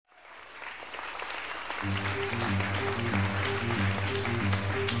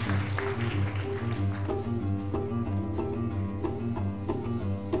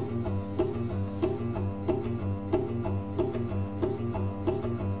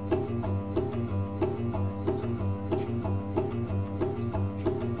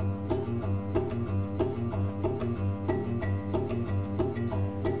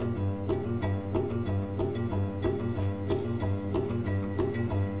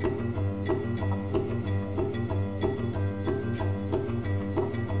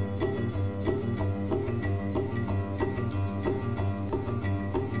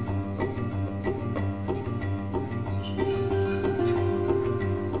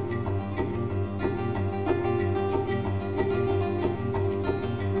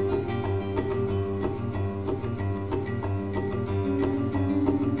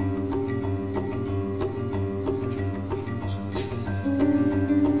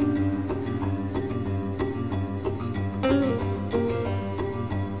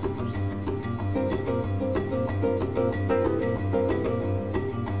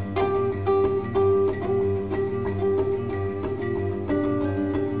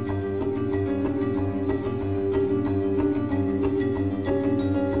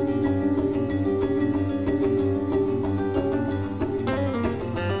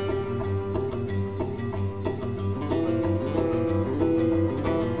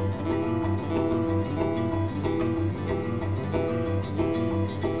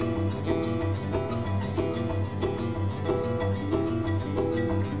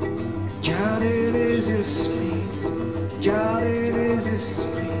God, it is His peace. God, it is His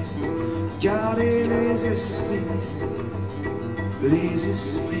peace. God, it is His peace. Please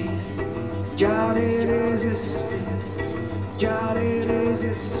His peace. God, it is His peace. God, it is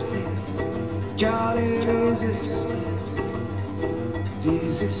His peace. God, it is His peace.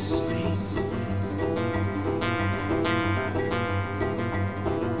 Please His peace.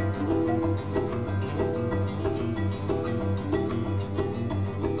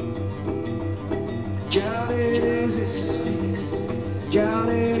 God, it is His peace. God,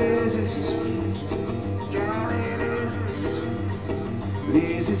 it is His peace. God, it is His peace.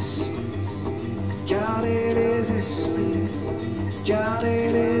 Please His peace. God, it is His peace. God,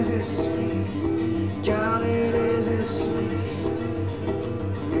 it is His peace. God, it is His peace.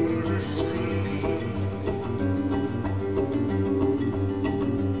 Please His peace.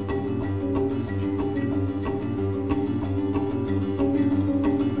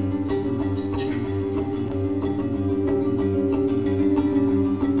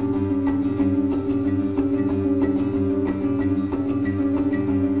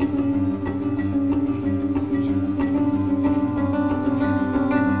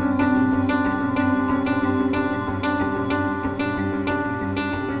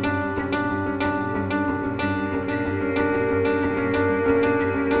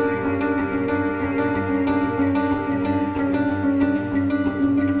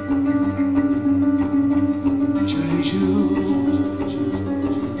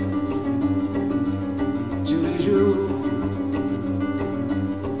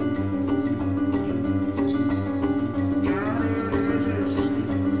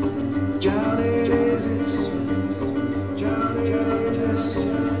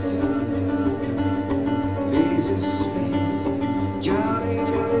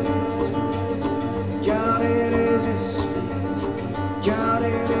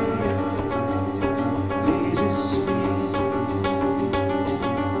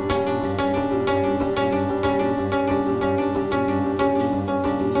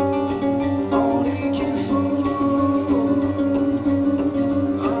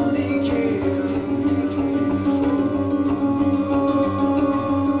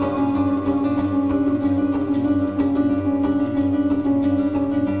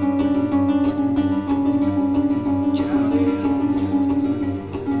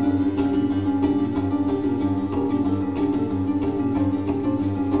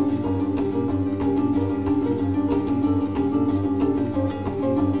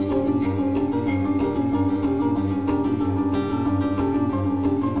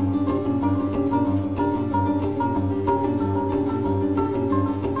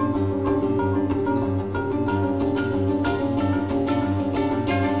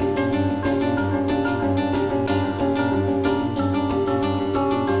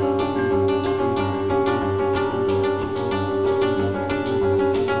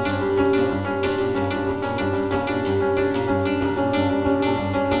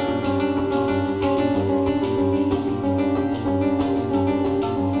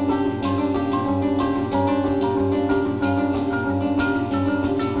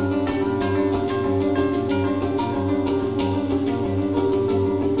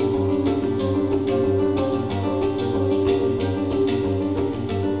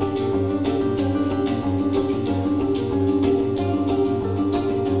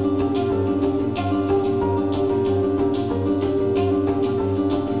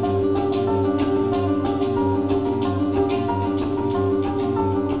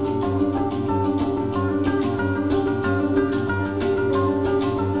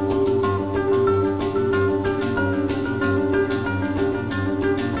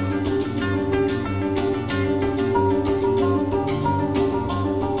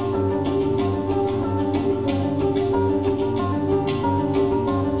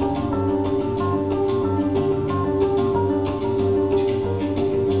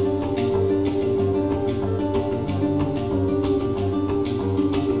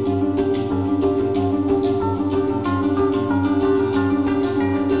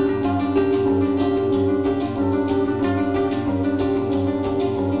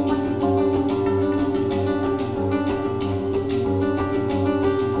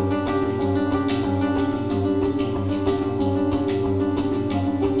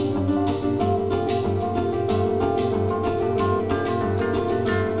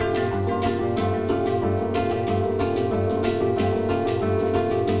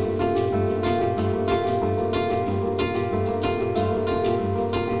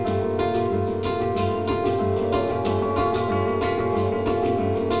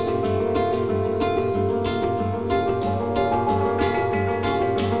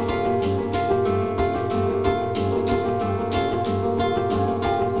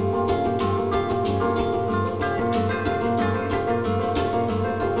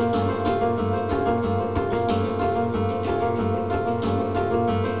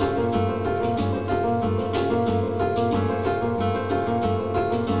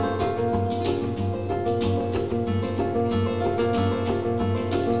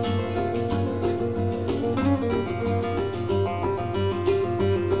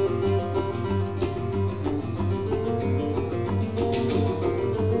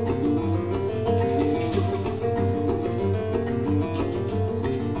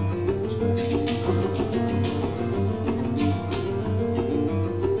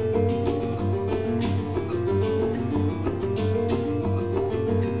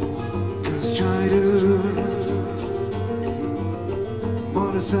 Strider,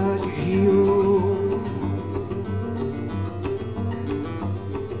 motorcycle hero.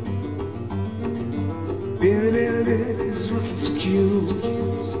 Billy is looking so cute.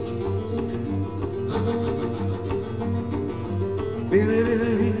 Billy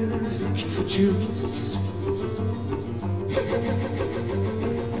is looking for juice.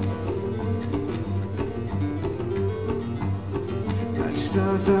 Like a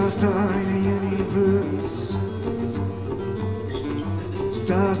star in the universe.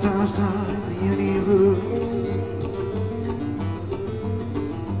 Star in the universe.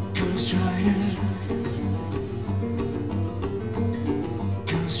 Ghost Rider.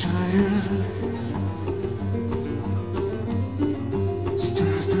 Ghost Rider.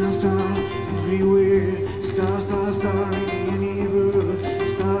 Star everywhere. Star in the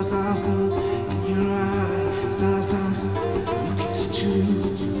universe. Star in your eyes. Star, looking so true.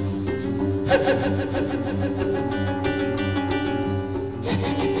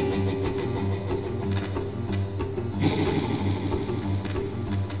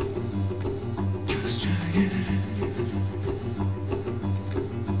 Ghost Rider.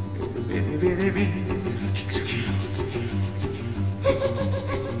 Baby, looking so cute.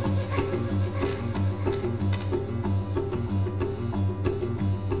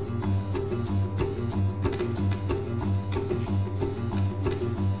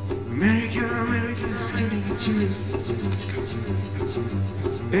 America's getting at you.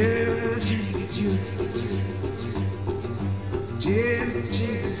 Everyone's getting at you.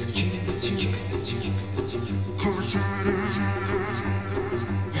 Jesus getting at you. Ghost Rider.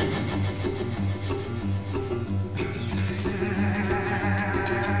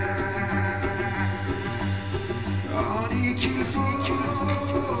 All the beautiful.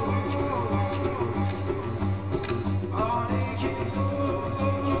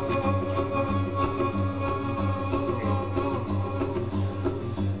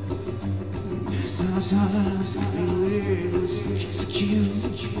 Stars everywhere, it's cute.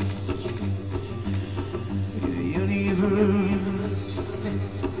 In the universe,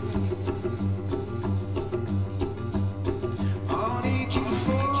 all they can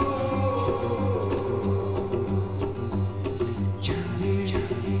fall.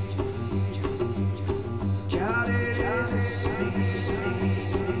 Count it as a space.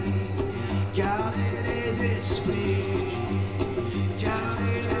 Count it as a space. Count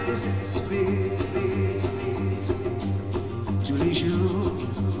it as a space.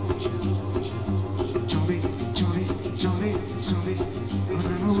 Tomber, on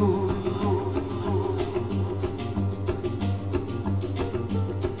amour.